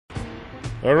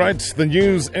All right, the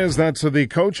news is that the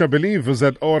coach, I believe, is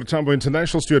at OR Tambo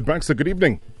International. Stuart Baxter, good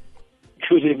evening.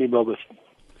 Good evening, Robert.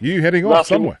 You heading off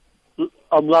somewhere?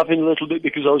 I'm laughing a little bit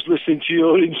because I was listening to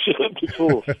your insert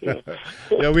before.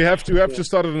 Yeah, we have to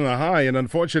start it on a high, and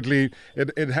unfortunately,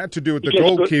 it had to do with the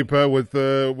goalkeeper, with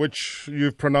which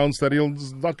you've pronounced that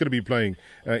he's not going to be playing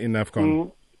in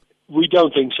AFCON. We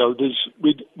don't think so.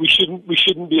 We shouldn't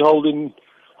be holding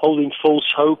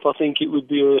false hope. I think it would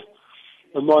be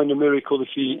a minor miracle if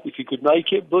he could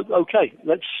make it. But okay,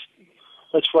 let's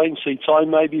wait and see. Time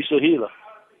maybe is a healer.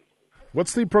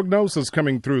 What's the prognosis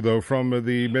coming through though from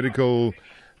the medical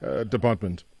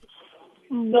department?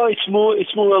 No, it's more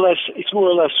or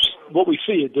less what we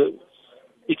feared, that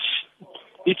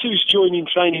it's who's joining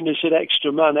training as an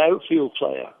extra man outfield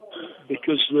player,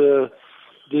 because the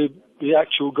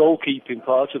actual goalkeeping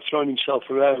part of throwing himself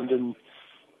around, and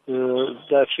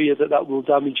their fear that will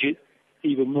damage it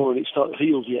even more, and it's not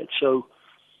healed yet. So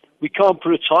we can't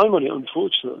put a time on it,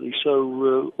 unfortunately.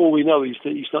 So all we know is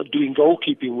that he's not doing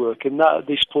goalkeeping work, and that at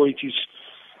this point is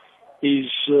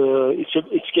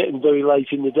it's getting very late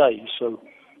in the day. So.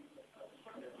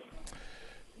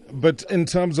 But in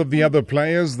terms of the other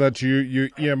players that you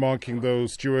earmarking though,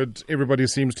 Stuart, everybody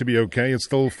seems to be okay. It's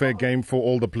still fair game for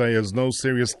all the players. No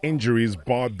serious injuries,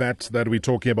 bar that we're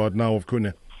talking about now of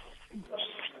Kune.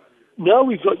 No,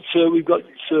 we've got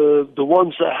the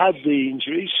ones that had the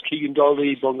injuries. Keegan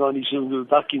Dolly, Bongani Zungu,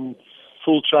 back in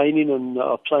full training and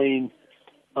are playing.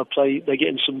 They're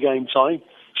getting some game time.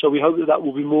 So we hope that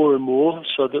will be more and more,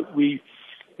 so that we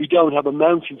don't have a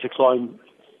mountain to climb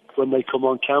when they come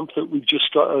on camp. That we've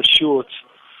just got a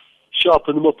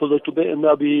sharpen them up a little bit, and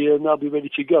they'll be ready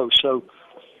to go. So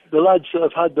the lads that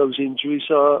have had those injuries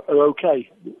are okay.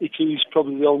 Italy's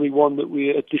probably the only one that we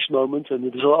at this moment, and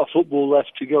there's a lot of football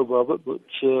left to go, Robert. But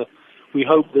we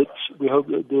hope that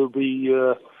there'll be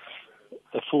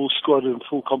a full squad and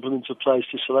full complement of players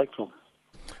to select from.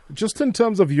 Just in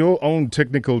terms of your own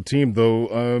technical team, though,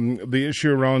 the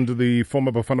issue around the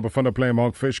former Bafana player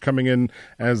Mark Fish coming in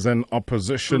as an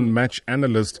opposition match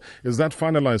analyst, is that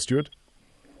finalised, Stuart?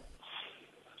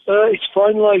 It's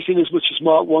finalised in as much as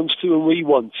Mark wants to and we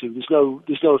want to. There's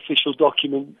no official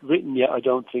document written yet, I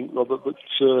don't think, Robert. But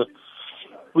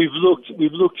we've looked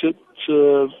at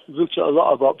a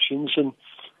lot of options, and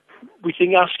we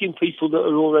think asking people that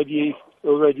are already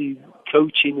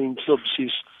coaching in clubs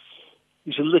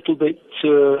is a little bit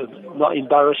not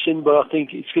embarrassing, but I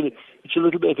think it's a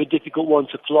little bit of a difficult one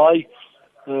to fly.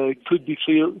 Could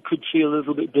feel a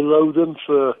little bit below them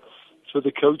for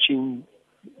the coaching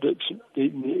that's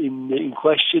in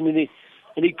question,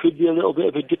 and it could be a little bit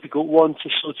of a difficult one to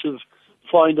sort of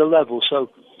find a level. So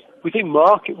we think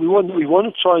Mark, we want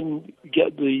to try and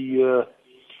get the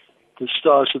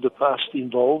stars of the past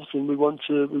involved, and we want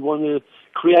to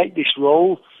create this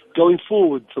role going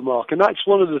forward for Mark. And that's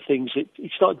one of the things.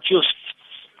 It's not just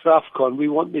for AFCON. We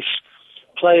want this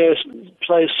player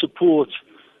support,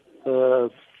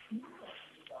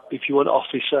 if you want,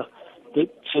 officer that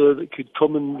could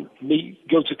come and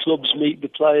go to clubs, meet the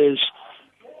players,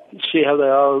 see how they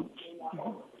are,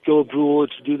 go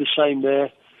abroad, do the same there.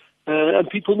 And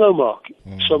people know Mark.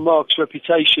 So Mark's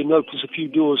reputation opens a few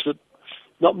doors that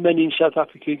not many in South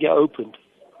Africa get opened.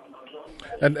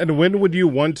 And when would you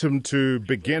want him to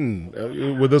begin?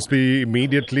 Would this be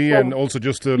immediately, and also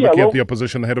just looking at the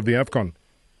opposition ahead of the AFCON?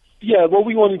 Yeah, well,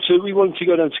 we wanted to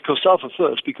go down to COSAFA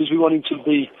first, because we wanted to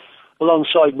be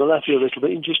alongside Malefi a little bit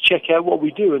and just check out what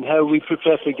we do and how we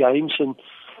prepare for games, and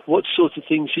what sort of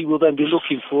things he will then be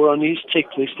looking for on his tick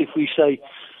list. If we say,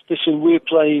 listen, we're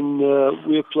playing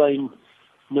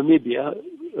Namibia,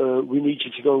 we need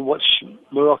you to go and watch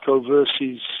Morocco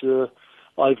versus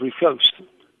Ivory Coast.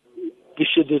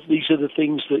 These are the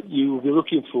things that you will be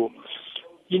looking for.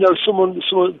 You know, someone at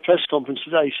the press conference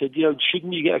today said,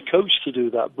 shouldn't you get a coach to do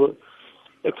that? But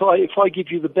if I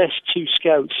give you the best two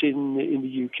scouts in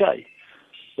the UK,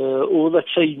 or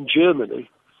let's say in Germany,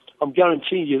 I'm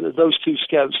guaranteeing you that those two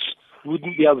scouts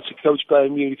wouldn't be able to coach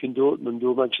Bayern Munich and Dortmund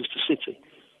or Manchester City.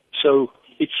 So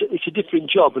it's a different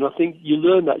job, and I think you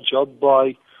learn that job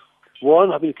by,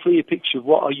 one, having a clear picture of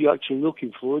what are you actually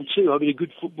looking for, and two, having a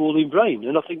good footballing brain.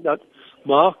 And I think that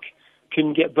Mark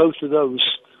can get both of those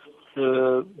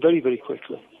very, very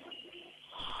quickly.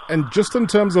 And just in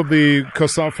terms of the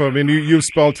COSAFA, I mean, you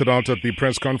spelled it out at the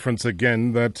press conference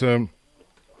again that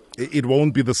it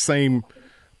won't be the same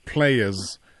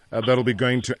players that'll be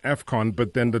going to AFCON,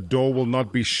 but then the door will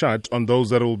not be shut on those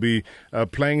that will be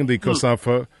playing in the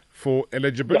COSAFA for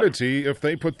eligibility if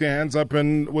they put their hands up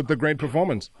and with the great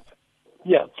performance.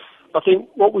 Yeah, I think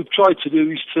what we've tried to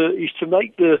do is to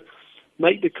make the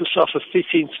COSAFA fit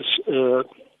into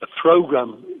a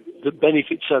programme that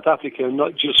benefits South Africa, and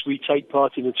not just we take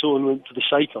part in a tournament for the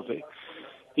sake of it.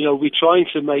 You know, we're trying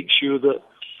to make sure that,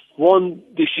 one,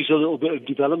 this is a little bit of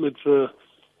development for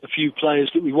a few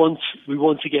players that we want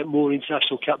to get more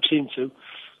international caps into,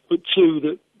 but two,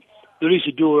 that there is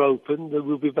a door open. There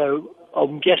will be about,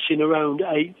 I'm guessing, around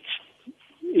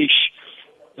 8-ish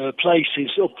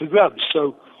places up for grabs.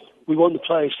 So we want the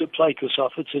players that play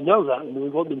COSAFA to know that, and we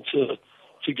want them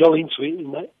to go into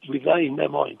it with that in their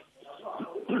mind.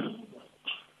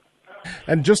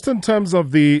 And just in terms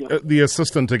of the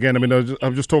assistant again, I mean,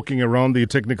 I'm just talking around the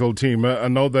technical team. I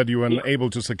know that you were unable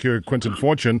to secure Quinton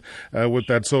Fortune with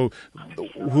that. So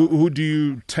who do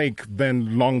you take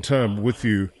then long term with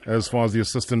you as far as the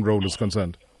assistant role is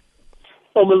concerned?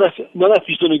 Well,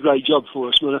 Malefi's done a great job for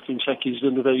us. Malefi Nseki has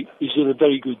done a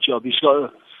very good job. He's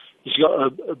got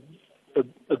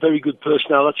a very good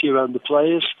personality around the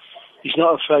players. He's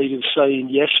not afraid of saying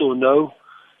yes or no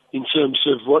in terms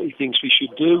of what he thinks we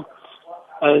should do,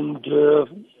 and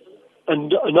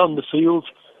on the field,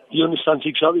 he understands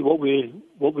exactly what we're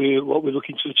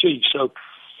looking to achieve. So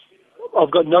I've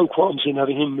got no qualms in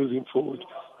having him moving forward.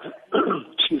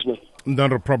 Excuse me.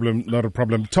 Not a problem.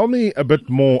 Tell me a bit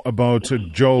more about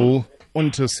Joel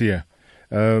Unterseer,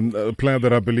 a player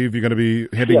that I believe you're going to be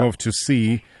heading off to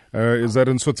see. Is that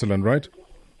in Switzerland, right?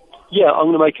 Yeah, I'm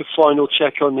going to make a final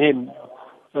check on him.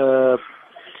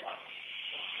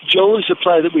 Joel is a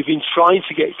player that we've been trying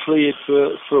to get cleared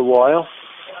for a while,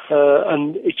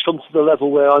 and it's come to the level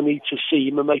where I need to see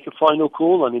him and make a final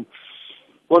call on him.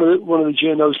 One of the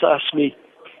journos asked me,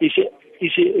 is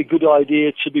it a good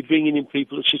idea to be bringing in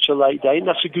people at such a late day? And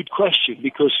that's a good question,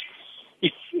 because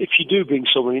if you do bring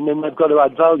someone in, then they've got to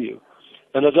add value.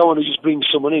 And I don't want to just bring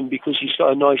someone in because he's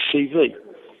got a nice CV.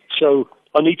 So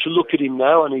I need to look at him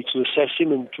now, I need to assess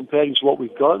him and compare him to what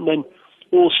we've got. And then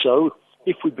also,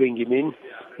 if we bring him in,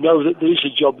 know that there is a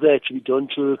job there to be done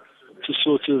to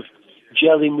sort of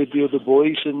gel in with the other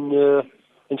boys. And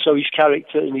so his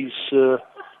character and his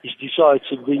desire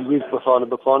to be with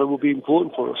Bafana will be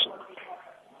important for us.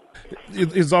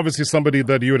 He's obviously somebody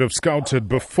that you would have scouted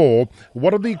before.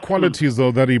 What are the qualities,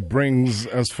 though, that he brings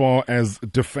as far as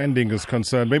defending is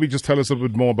concerned? Maybe just tell us a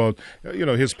bit more about,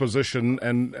 his position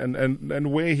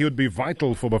and where he would be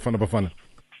vital for Bafana.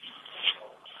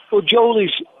 Well, Joel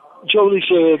is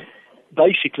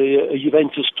basically a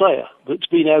Juventus player that's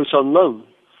been out on loan.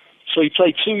 So he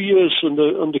played 2 years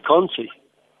under Conte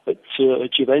at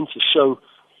Juventus. So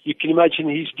you can imagine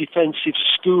his defensive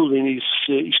schooling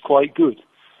is quite good.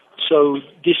 So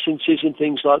distances and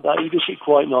things like that, he does it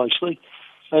quite nicely.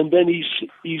 And then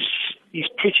he's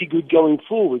pretty good going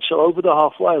forward. So over the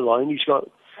halfway line, he's got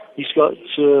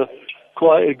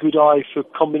quite a good eye for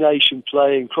combination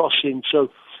play and crossing. So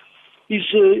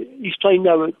he's playing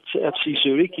now at FC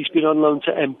Zurich. He's been on loan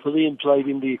to Empoli and played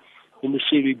in the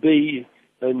Serie B.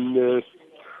 And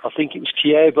I think it was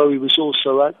Chievo he was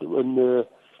also at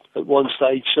one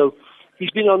stage. So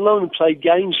he's been on loan and played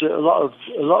games at a lot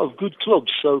of good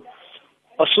clubs. So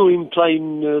I saw him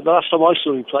playing. The last time I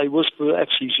saw him play was for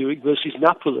FC Zurich versus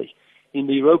Napoli in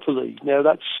the Europa League. Now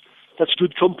that's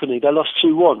good company. They lost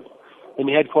 2-1, and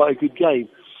he had quite a good game.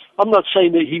 I'm not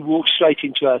saying that he walked straight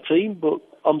into our team, but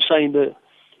I'm saying that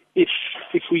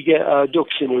if we get our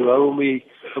ducks in a row and we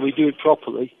do it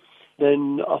properly,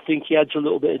 then I think he adds a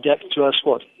little bit of depth to our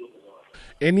squad.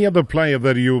 Any other player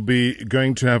that you'll be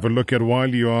going to have a look at while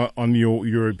you are on your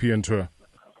European tour?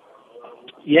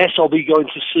 Yes, I'll be going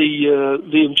to see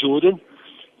Liam Jordan.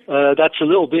 That's a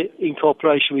little bit in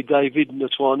cooperation with David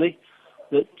Natwani.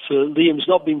 That Liam's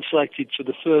not been selected for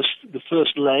the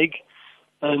first leg,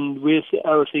 and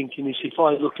our thinking is if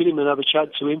I look at him and have a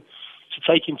chat to him,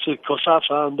 to take him to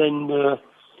COSAFA, and then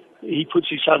he puts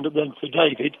his hand up then for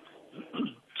David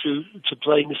to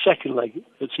play in the second leg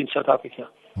that's in South Africa.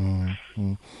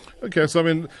 Mm-hmm. Okay, so I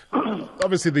mean,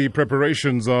 obviously the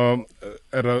preparations are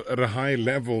at a high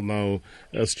level now,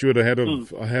 Stuart, ahead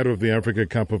of the Africa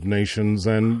Cup of Nations,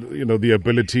 and the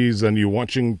abilities, and you're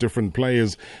watching different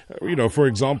players. For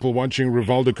example, watching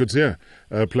Rivaldo Couture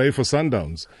play for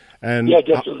Sundowns. And yeah,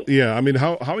 definitely. I mean,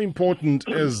 how important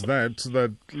is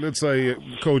that let's say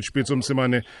Coach Pitso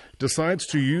Msimane decides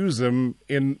to use him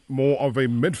in more of a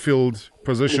midfield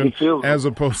position as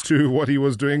opposed to what he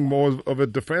was doing more of a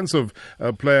defensive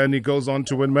player, and he goes on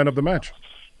to win man of the match?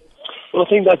 Well, I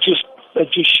think that just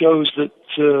shows that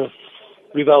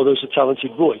Rivaldo's a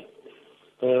talented boy.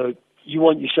 You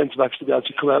want your centre backs to be able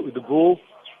to come out with the ball,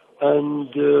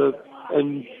 and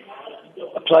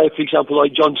a player, for example,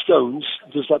 like John Stones,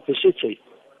 does that for City.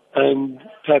 And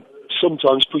Pep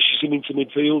sometimes pushes him into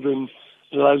midfield and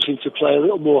allows him to play a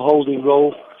little more holding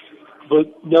role. but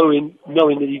knowing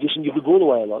that he doesn't give the ball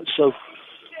away a lot. So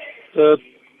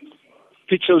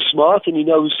Pizzo's smart, and he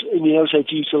knows how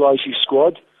to utilise his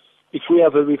squad. If we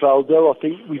have a Rivaldo, I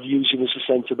think we'd use him as a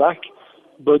centre back.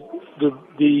 But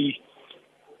the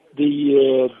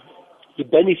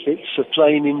benefits of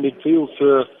playing in midfield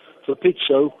for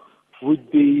Pizzo would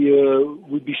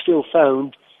be still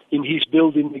found in his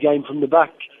building the game from the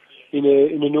back in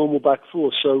a normal back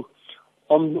four. So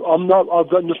I've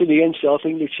got nothing against it. I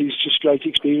think this is just great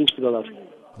experience for the lad.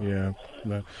 Yeah,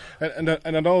 no. And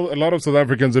I know a lot of South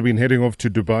Africans have been heading off to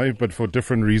Dubai, but for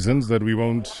different reasons that we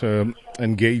won't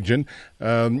engage in.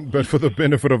 But for the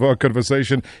benefit of our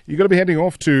conversation, you're going to be heading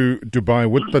off to Dubai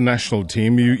with the national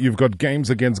team. You've got games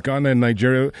against Ghana and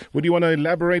Nigeria. Would you want to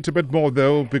elaborate a bit more,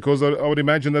 though? Because I would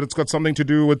imagine that it's got something to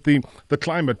do with the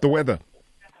climate, the weather.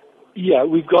 Yeah,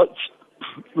 we've got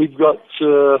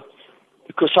the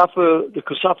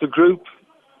COSAFA group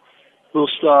will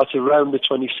start around the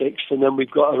 26th, and then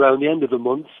we've got around the end of the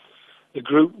month a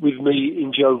group with me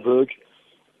in Joburg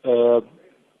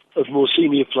of more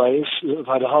senior players that have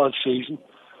had a hard season.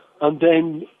 And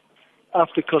then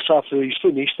after COSAFA is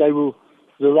finished, the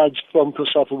lads from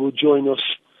COSAFA will join us.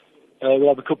 We'll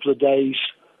have a couple of days,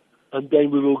 and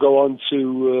then we will go on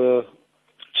to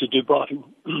Dubai,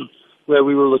 where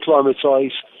we will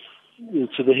acclimatise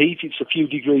to the heat. It's a few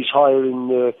degrees higher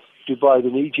in Dubai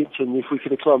than Egypt, and if we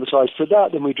can acclimatise to that,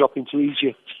 then we drop into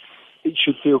Egypt. It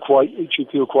should feel quite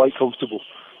comfortable,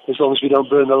 as long as we don't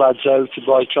burn the lads out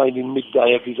by training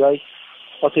midday every day.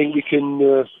 I think we can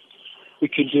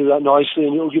do that nicely,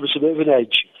 and it'll give us a bit of an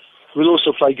edge. We'll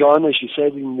also play Ghana, as you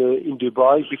said, in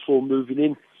Dubai before moving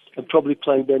in, and probably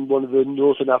playing then one of the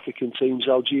Northern African teams,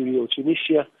 Algeria or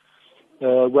Tunisia,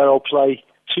 where I'll play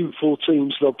two full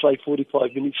teams. They'll play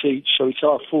 45 minutes each, so it's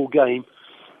not a full game.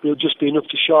 It'll just be enough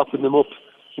to sharpen them up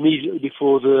immediately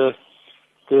before the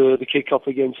kick-off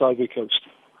against Ivory Coast.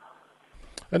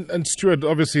 And Stuart,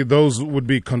 obviously those would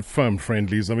be confirmed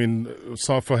friendlies. I mean,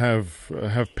 SAFA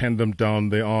have penned them down.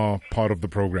 They are part of the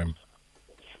program.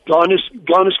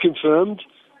 Ghana's confirmed.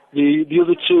 The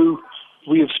other two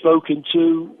we have spoken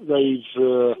to.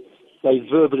 They've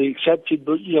verbally accepted,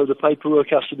 but the paperwork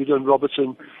has to be done, Robert.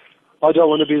 And I don't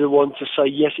want to be the one to say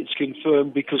yes, it's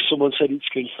confirmed because someone said it's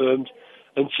confirmed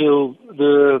until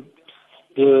the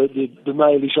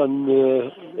mail is on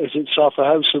is at SAFA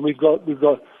House, and we've got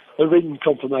a written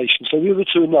confirmation. So the other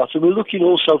two are not, and we're looking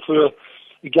also for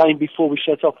a game before we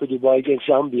set off for Dubai against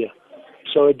Zambia.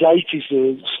 So a date is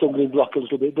the stumbling block a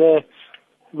little bit there.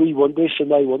 We want this and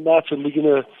they want that, and we're going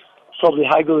to probably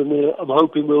haggle, and I'm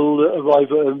hoping we'll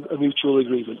arrive at a mutual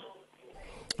agreement.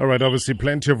 All right, obviously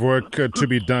plenty of work to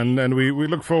be done, and we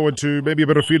look forward to maybe a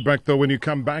bit of feedback, though, when you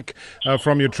come back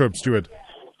from your trip, Stuart.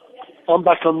 I'm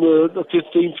back on the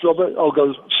 15th, Robert. I'll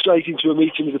go straight into a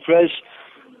meeting with the press,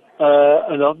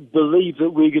 and I believe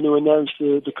that we're going to announce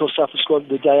the COSAFA squad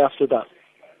the day after that.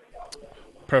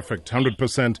 Perfect,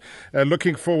 100%.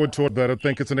 Looking forward to that. I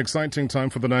think it's an exciting time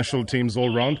for the national teams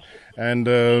all round,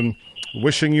 and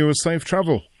wishing you a safe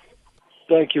travel.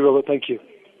 Thank you, Robert. Thank you.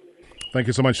 Thank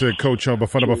you so much, Coach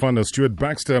Bafana Bafana. Stuart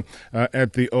Baxter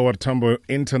at the OR Tambo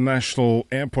International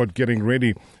Airport getting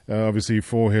ready, obviously,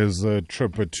 for his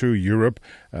trip to Europe.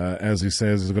 As he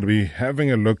says, he's going to be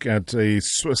having a look at a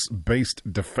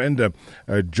Swiss-based defender,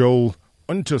 Joel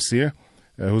Unterseer,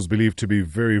 who's believed to be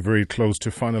very, very close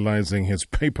to finalizing his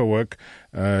paperwork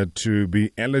to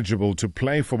be eligible to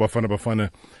play for Bafana Bafana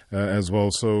as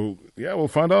well. So, yeah, we'll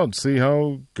find out, see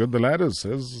how good the lad is.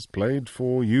 Has played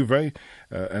for Juve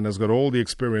and has got all the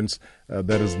experience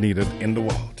that is needed in the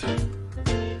world.